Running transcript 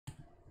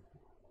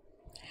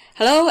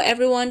Hello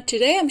everyone,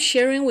 today I'm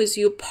sharing with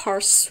you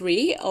part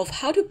 3 of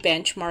how to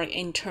benchmark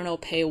internal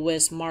pay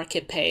with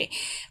market pay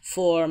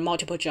for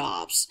multiple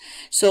jobs.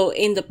 So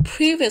in the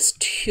previous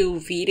 2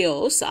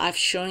 videos, I've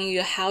shown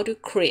you how to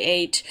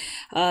create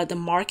the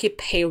market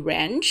pay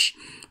range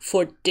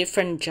for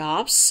different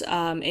jobs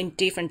in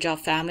different job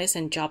families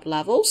and job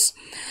levels.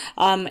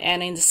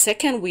 And in the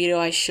second video,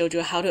 I showed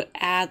you how to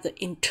add the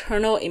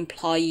internal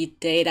employee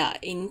data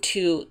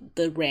into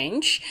the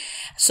range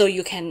so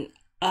you can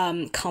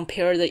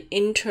compare the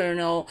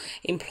internal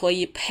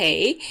employee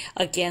pay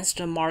against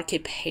the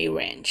market pay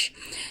range.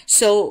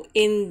 So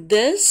in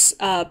this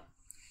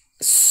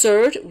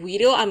third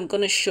video, I'm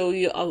going to show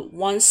you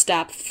one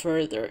step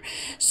further.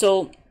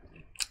 So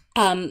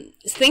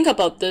think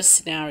about this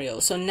scenario.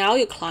 So now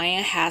your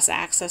client has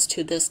access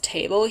to this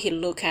table. He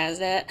look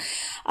at it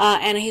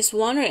and he's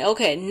wondering,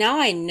 okay, now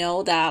I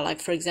know that,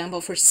 like, for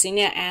example, for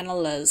senior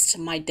analyst,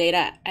 my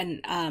data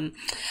and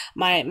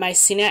my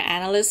senior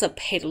analysts are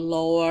paid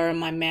lower,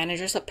 my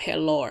managers are paid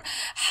lower.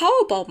 How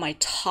about my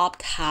top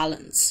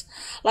talents?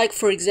 Like,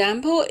 for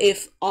example,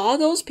 if all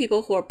those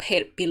people who are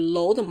paid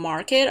below the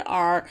market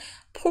are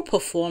poor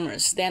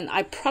performers, then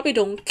I probably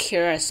don't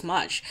care as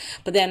much.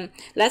 But then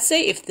let's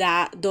say if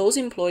those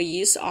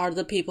employees are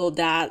the people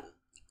that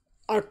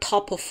are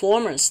top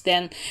performers,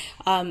 then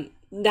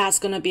that's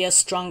going to be a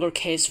stronger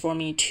case for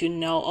me to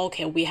know,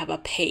 okay, we have a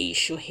pay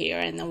issue here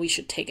and then we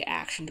should take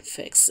action to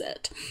fix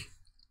it.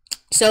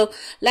 So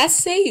let's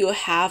say you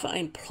have an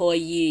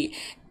employee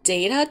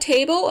data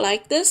table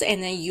like this,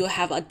 and then you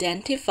have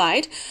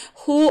identified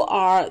who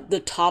are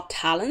the top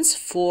talents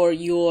for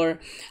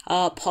your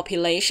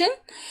population.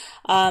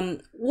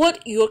 What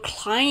your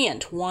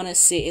client want to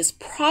see is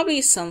probably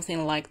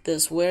something like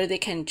this, where they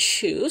can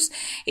choose.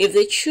 If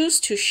they choose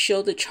to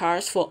show the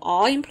charts for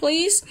all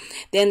employees,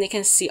 then they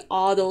can see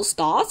all those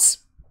dots.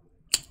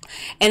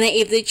 And then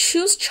if they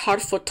choose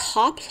chart for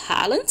top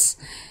talents,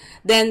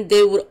 then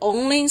they would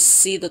only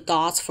see the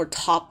dots for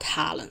top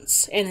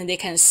talents, and then they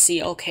can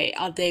see, okay,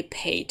 are they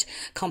paid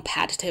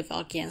competitive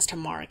against the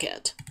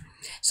market?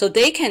 So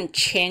they can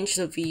change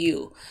the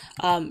view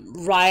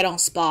right on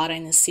spot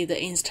and see the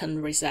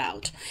instant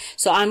result.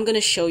 So I'm going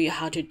to show you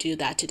how to do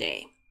that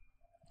today.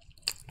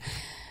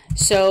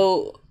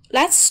 So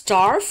let's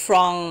start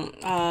from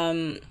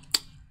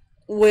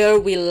where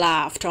we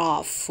left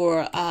off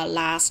for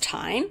last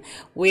time,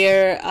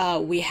 where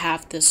we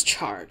have this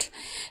chart.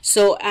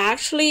 So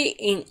actually,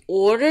 in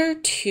order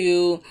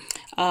to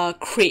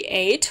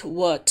create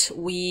what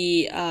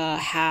we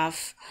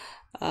have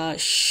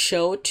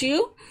showed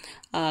you,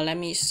 let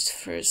me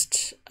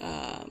first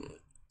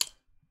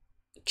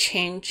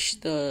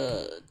change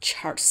the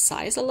chart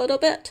size a little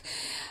bit.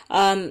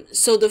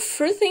 So the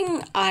first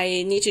thing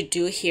I need to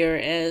do here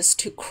is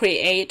to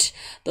create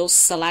those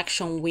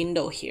selection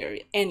window here.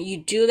 And you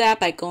do that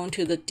by going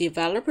to the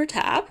Developer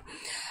tab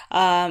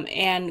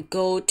and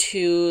go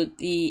to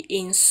the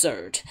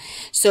Insert.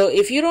 So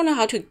if you don't know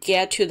how to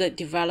get to the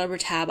Developer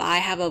tab, I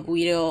have a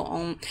video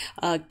on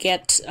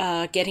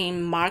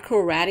getting macro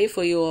ready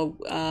for your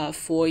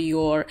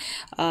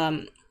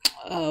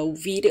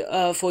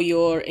video for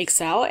your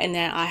Excel, and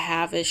then I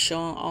have it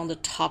shown on the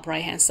top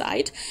right hand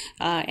side,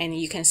 and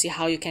you can see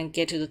how you can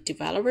get to the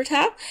Developer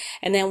tab.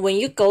 And then when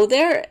you go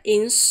there,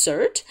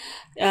 Insert,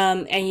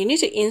 and you need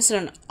to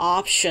insert an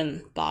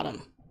option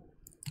button,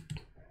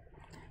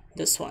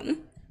 this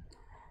one,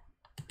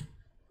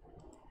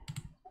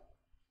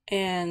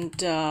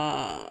 and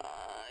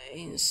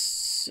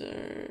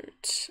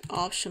insert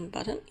option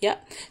button. Yeah,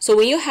 so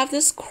when you have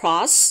this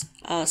cross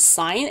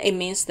sign, it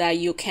means that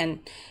you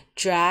can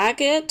drag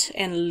it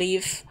and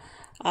leave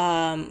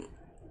a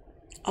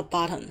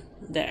button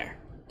there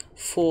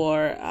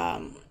for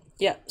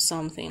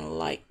something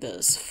like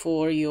this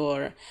for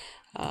your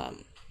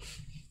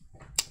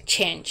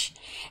change.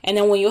 And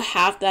then when you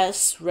have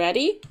this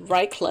ready,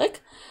 right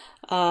click,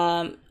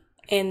 and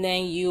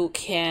then you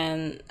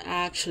can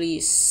actually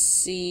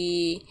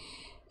see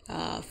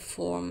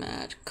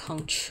format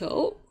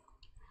control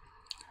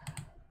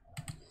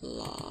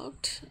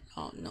logged.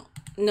 Oh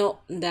no,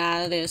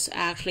 that is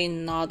actually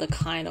not the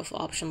kind of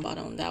option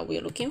button that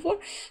we're looking for.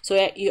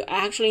 So you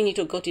actually need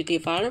to go to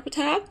Developer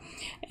tab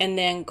and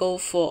then go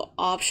for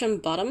option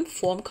button,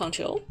 form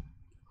control,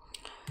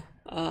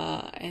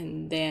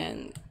 and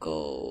then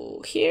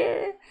go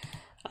here.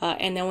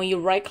 And then when you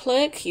right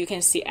click, you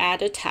can see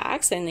add a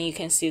text, and then you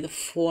can see the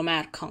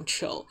format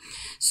control.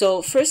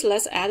 So first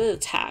let's add the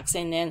text,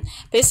 and then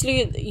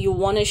basically you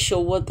want to show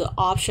what the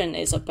option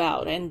is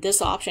about, and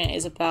this option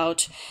is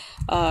about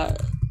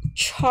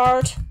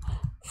chart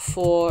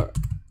for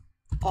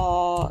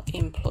all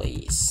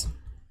employees.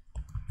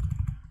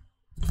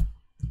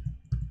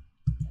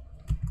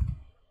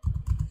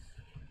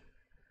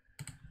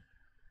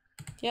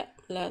 Yeah,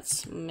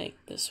 let's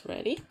make this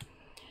ready.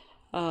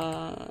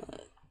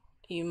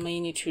 You may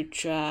need to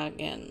drag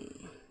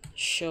and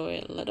show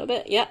it a little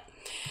bit. Yeah,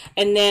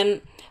 and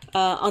then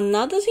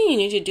another thing you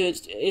need to do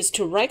is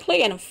to right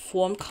click and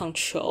form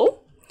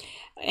control,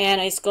 and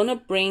it's gonna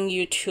bring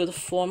you to the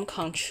form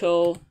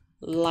control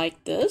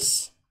like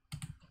this.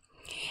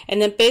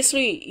 And then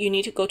basically you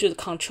need to go to the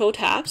Control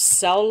tab,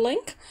 Cell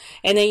Link,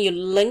 and then you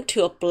link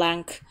to a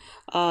blank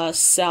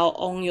cell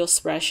on your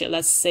spreadsheet.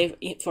 Let's say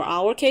for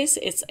our case,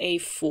 it's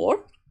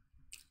A4.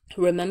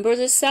 Remember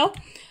this cell?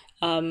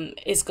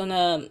 It's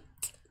gonna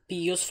be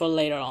useful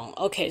later on.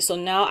 Okay, so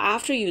now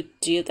after you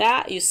do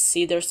that, you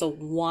see there's a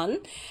 1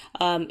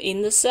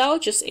 in the cell,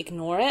 just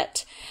ignore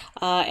it.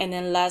 And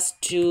then let's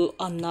do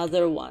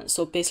another one.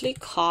 So basically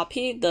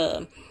copy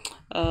the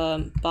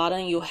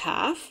button you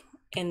have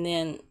and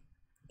then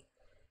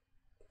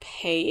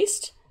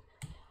paste.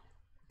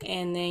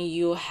 And then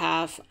you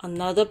have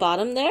another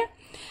bottom there.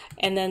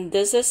 And then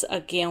this is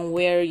again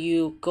where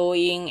you go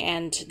in,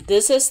 and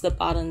this is the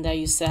button that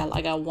you said,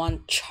 like I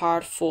want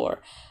chart for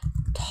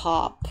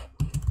top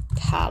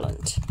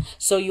talent.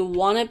 So you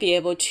want to be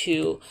able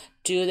to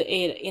do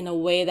it in a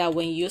way that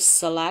when you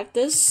select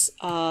this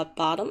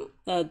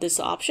this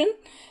option,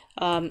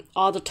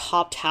 all the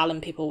top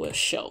talent people will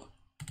show.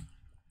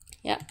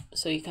 Yeah,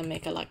 so you can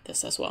make it like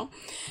this as well.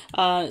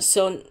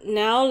 So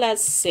now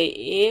let's say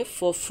if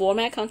for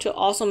format control,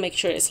 also make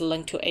sure it's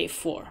linked to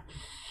A4.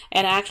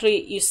 And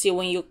actually you see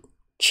when you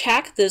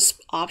check this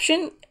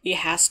option, it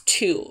has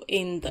 2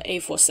 in the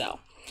A4 cell.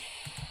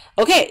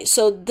 Okay,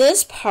 so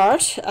this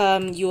part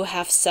you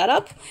have set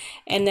up,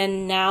 and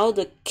then now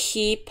the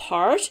key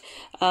part,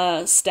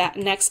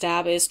 next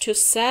step is to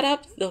set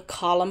up the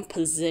column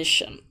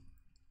position.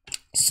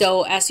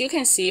 So as you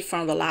can see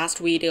from the last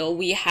video,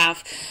 we have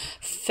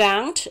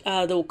found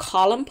the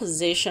column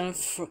position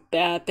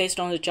based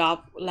on the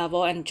job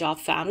level and job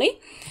family.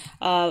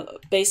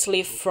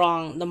 Basically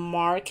from the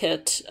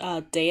market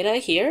data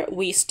here,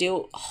 we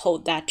still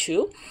hold that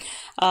true.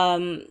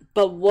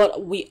 But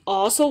what we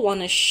also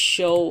want to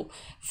show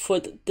for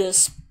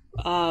this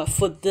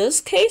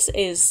case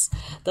is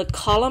the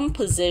column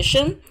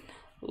position.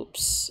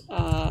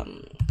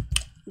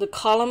 The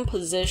column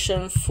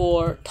position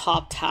for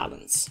top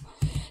talents.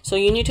 So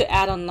you need to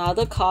add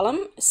another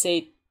column,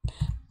 say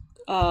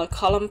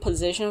column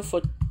position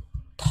for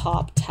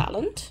top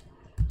talent.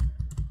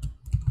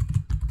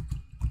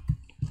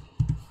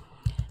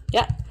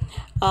 Yeah,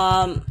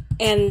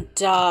 and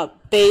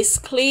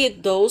basically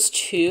those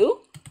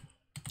two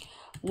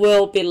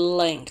will be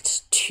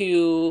linked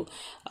to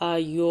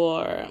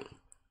your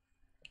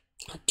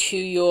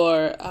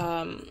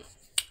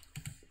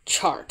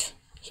chart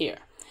here.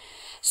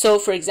 So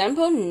for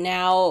example,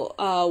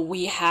 now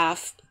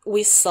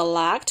we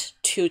select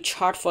to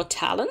chart for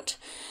talent,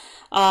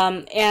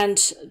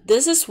 and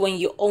this is when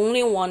you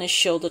only want to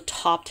show the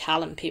top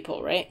talent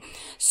people, right?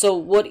 So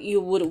what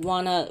you would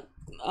want to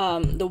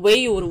the way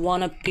you would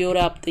want to build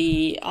up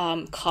the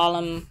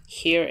column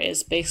here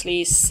is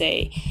basically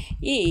say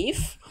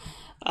if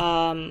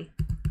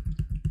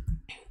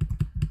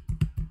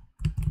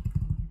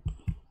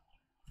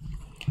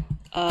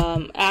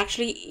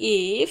actually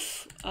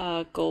if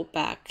go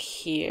back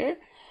here,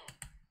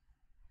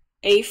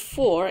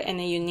 A4, and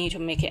then you need to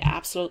make it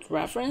absolute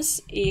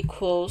reference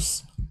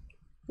equals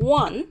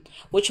 1,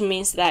 which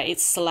means that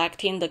it's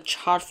selecting the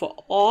chart for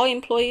all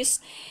employees,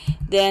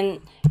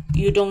 then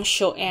you don't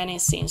show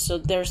anything. So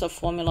there's a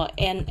formula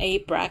NA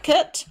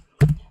bracket,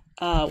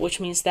 which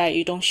means that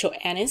you don't show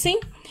anything.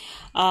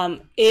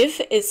 If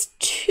it's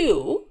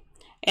 2,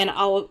 and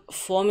our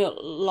formula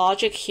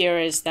logic here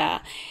is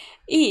that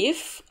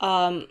if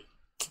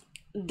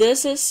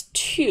this is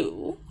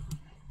 2,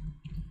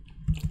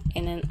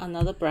 and then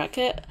another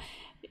bracket,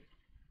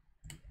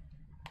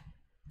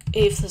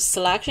 if the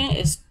selection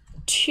is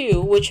 2,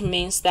 which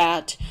means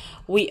that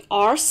we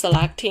are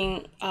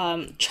selecting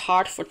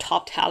chart for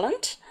top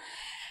talent,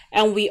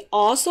 and we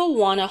also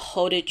want to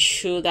hold it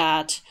true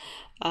that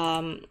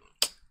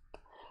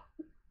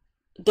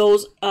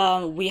those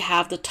we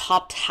have the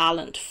top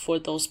talent for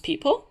those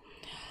people.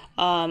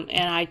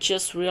 And I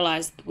just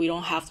realized we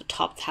don't have the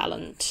top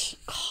talent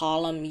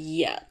column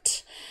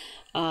yet.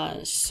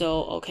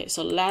 Okay,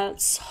 so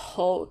let's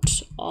hold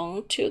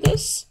on to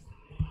this.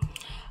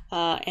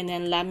 And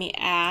then let me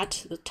add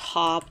the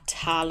top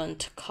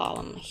talent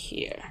column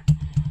here.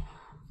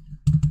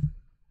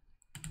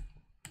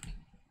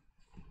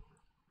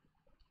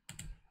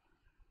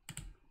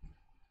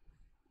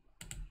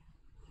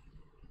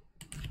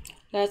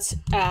 Let's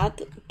add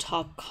the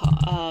top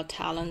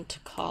talent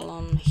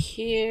column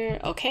here.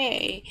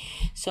 Okay,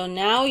 so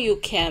now you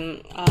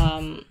can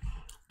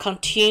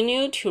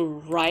continue to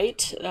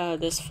write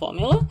this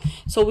formula.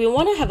 So we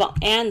want to have an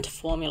AND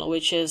formula,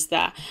 which is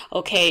that,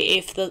 okay,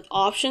 if the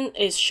option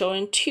is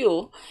showing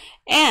 2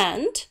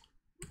 and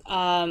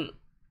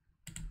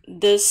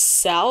this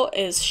cell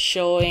is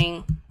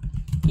showing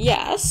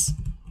yes,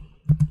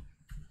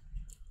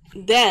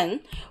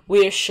 then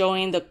we are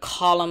showing the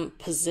column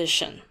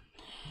position,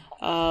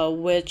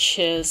 which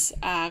is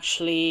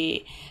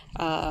actually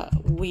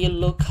we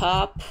look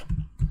up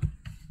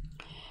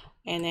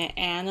and then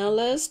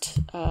analyst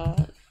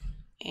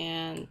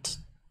and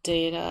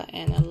data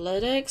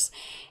analytics,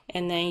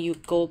 and then you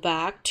go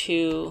back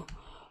to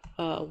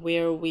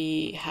where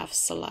we have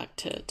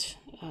selected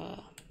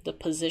the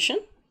position.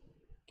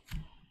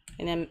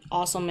 and then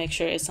also make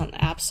sure it's an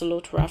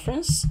absolute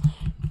reference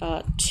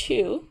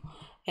 2,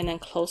 and then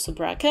close the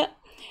bracket,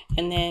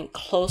 and then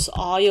close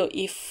all your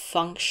if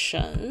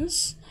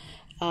functions.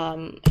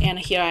 And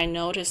here I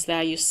noticed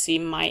that you see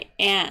my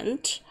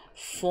AND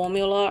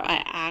formula,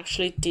 I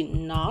actually did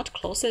not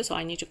close it, so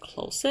I need to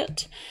close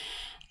it.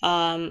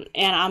 And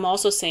I'm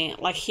also saying,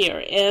 like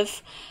here,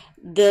 if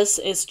this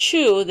is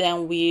true,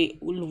 then we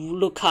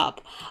look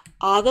up.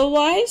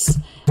 Otherwise,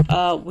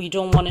 we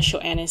don't want to show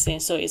anything,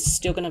 so it's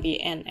still going to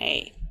be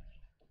NA.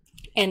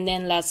 And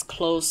then let's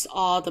close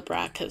all the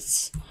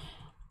brackets.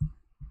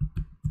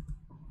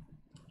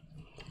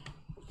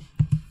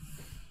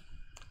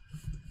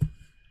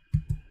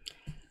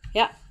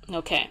 Yeah,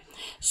 okay.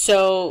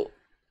 So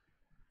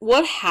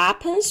what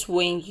happens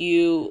when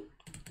you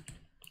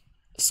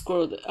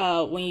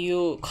when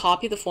you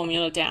copy the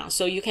formula down?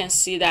 So you can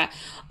see that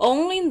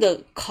only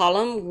the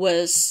column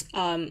with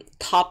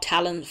top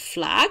talent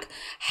flag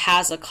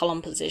has a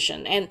column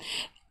position, and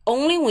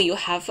only when you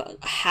have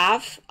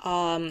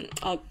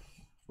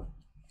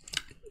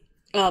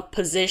a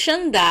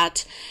position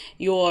that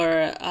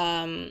your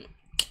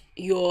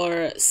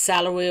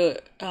salary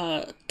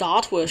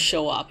dot will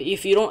show up.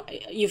 If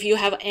you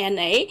have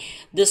NA,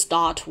 this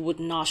dot would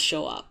not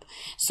show up.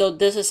 So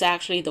this is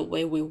actually the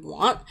way we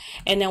want.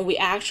 And then we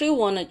actually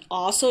want to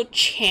also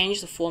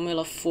change the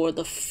formula for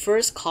the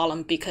first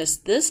column, because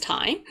this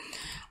time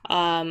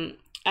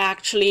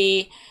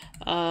actually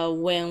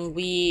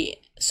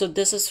so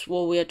this is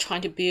what we are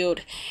trying to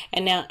build.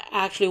 And then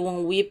actually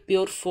when we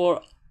build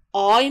for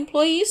all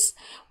employees,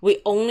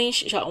 we only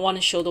want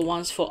to show the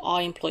ones for all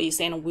employees,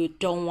 and we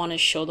don't want to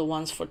show the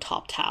ones for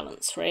top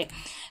talents, right?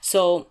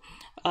 So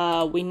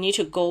we need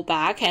to go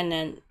back and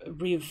then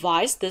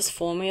revise this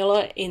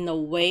formula in a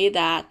way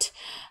that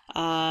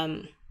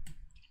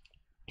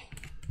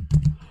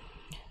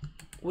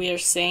we are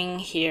saying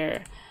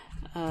here,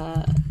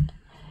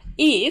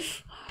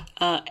 if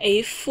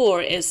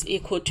A4 is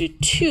equal to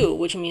 2,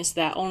 which means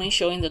that only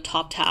showing the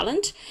top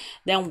talent,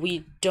 then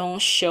we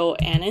don't show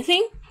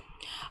anything.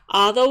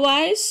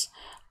 Otherwise,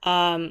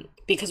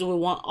 because we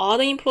want all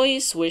the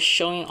employees, we're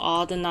showing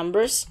all the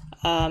numbers,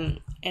 and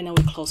then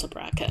we close the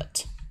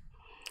bracket.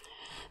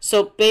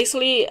 So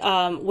basically,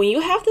 when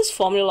you have this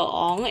formula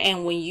on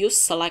and when you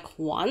select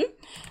one,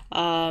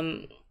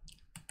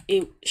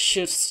 it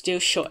should still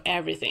show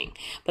everything.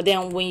 But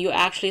then when you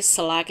actually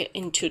select it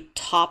into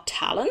top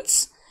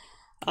talents,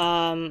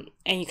 and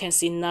you can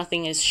see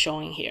nothing is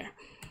showing here.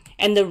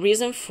 And the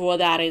reason for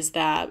that is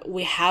that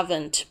we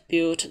haven't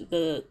built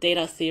the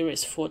data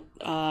theories for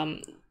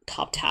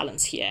top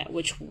talents yet,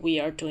 which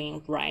we are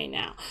doing right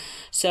now.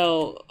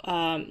 So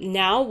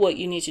now what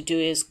you need to do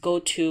is go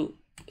to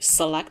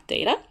select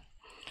data.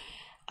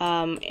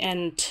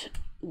 And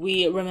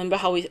we remember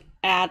how we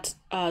add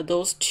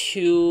those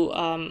two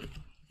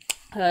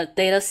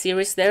data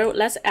series there.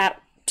 Let's add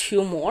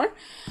 2 more.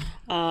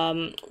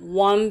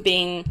 One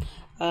being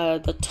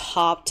the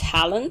top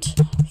talent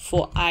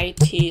for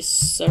IT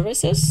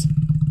services.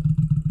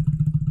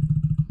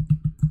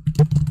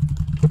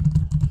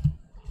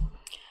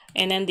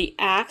 And then the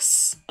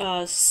X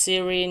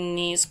series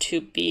needs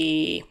to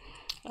be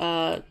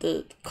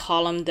the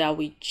column that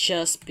we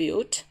just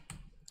built,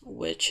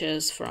 which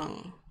is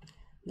from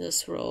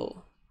this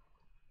row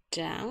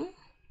down.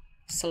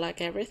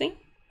 Select everything.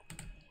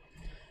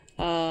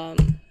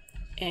 And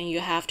you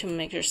have to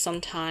make sure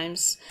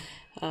sometimes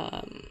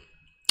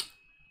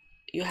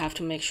you have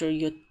to make sure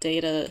your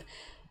data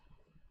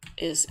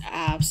is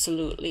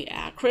absolutely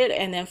accurate.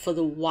 And then for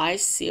the Y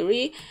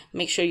series,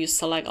 make sure you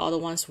select all the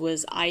ones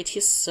with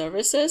IT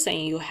services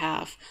and you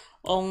have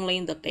only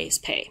the base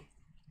pay.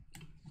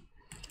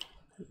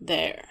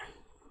 There.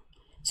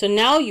 So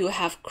now you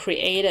have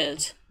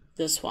created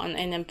this one,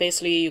 and then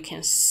basically you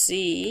can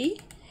see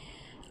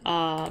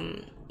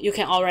you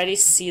can already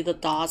see the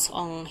dots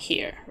on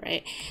here,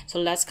 right? So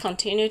let's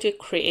continue to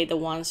create the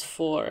ones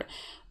for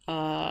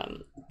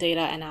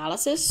data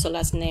analysis. So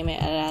let's name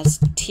it as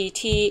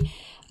TT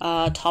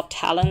top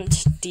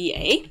talent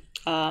DA,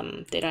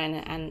 data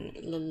and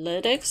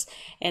analytics,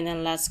 and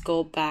then let's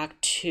go back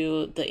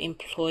to the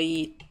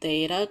employee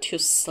data to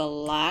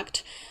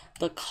select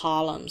the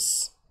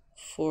columns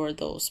for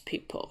those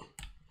people.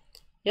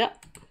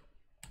 Yep.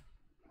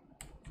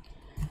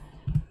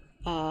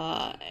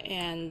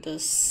 And the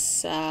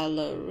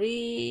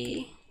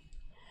salary,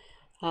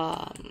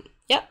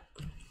 yep.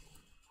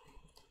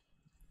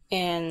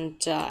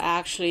 And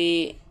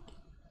actually,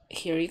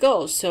 here you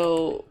go.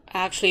 So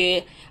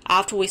actually,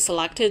 after we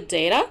selected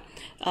data,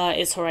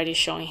 it's already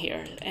showing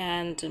here.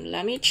 And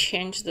let me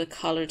change the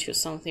color to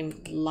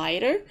something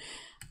lighter,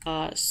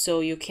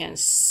 so you can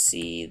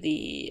see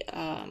the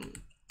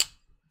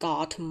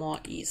dot more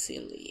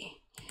easily.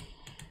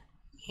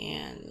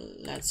 And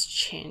let's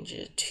change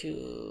it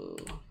to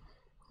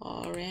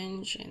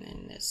orange, and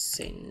then let's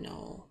say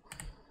no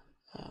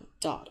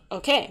dot.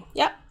 Okay,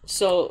 yeah.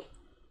 So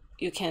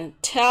you can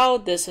tell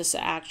this is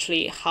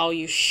actually how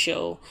you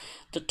show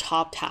the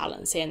top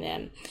talents. And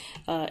then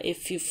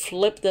if you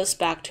flip this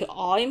back to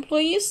all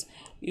employees,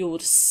 you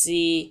would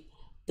see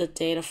the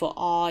data for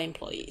all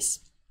employees.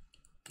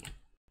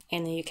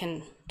 And then you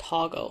can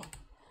toggle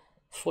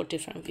for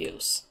different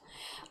views.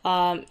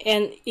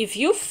 And if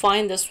you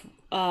find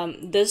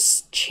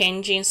this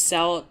changing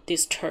cell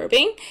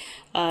disturbing,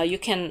 you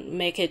can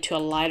make it to a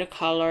lighter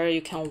color.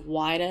 You can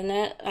widen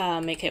it,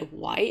 make it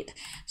white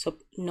so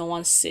no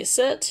one sees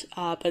it,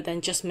 but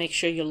then just make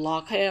sure you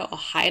lock it or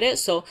hide it.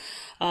 So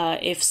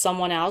if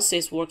someone else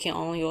is working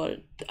on your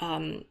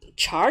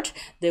chart,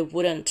 they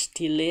wouldn't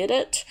delete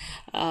it.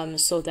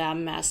 So that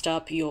messed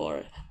up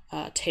your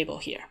table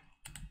here.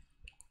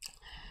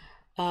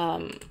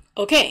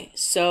 Okay,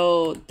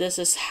 so this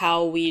is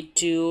how we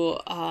do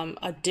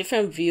a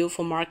different view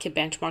for market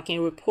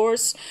benchmarking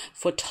reports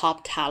for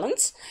top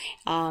talents,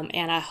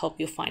 and I hope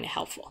you find it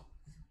helpful.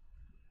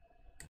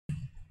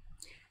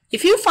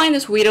 If you find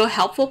this video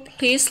helpful,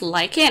 please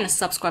like it and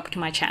subscribe to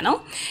my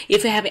channel.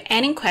 If you have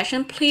any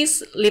question,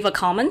 please leave a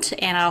comment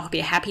and I'll be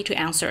happy to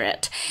answer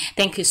it.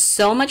 Thank you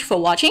so much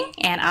for watching,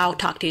 and I'll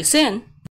talk to you soon.